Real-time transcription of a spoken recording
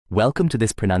Welcome to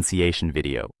this pronunciation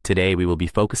video. Today we will be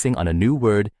focusing on a new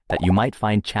word that you might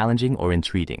find challenging or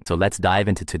intriguing. So let's dive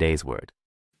into today's word.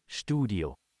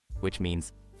 Studio, which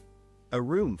means a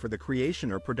room for the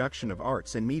creation or production of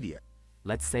arts and media.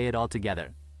 Let's say it all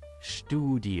together.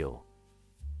 Studio.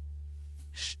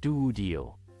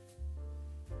 Studio.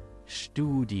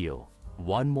 Studio.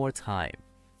 One more time.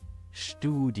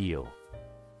 Studio.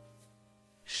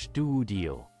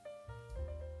 Studio.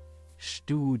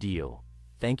 Studio.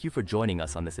 Thank you for joining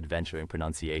us on this adventure in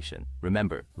pronunciation.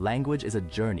 Remember, language is a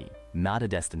journey, not a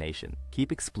destination.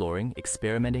 Keep exploring,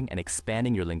 experimenting, and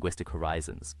expanding your linguistic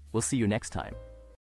horizons. We'll see you next time.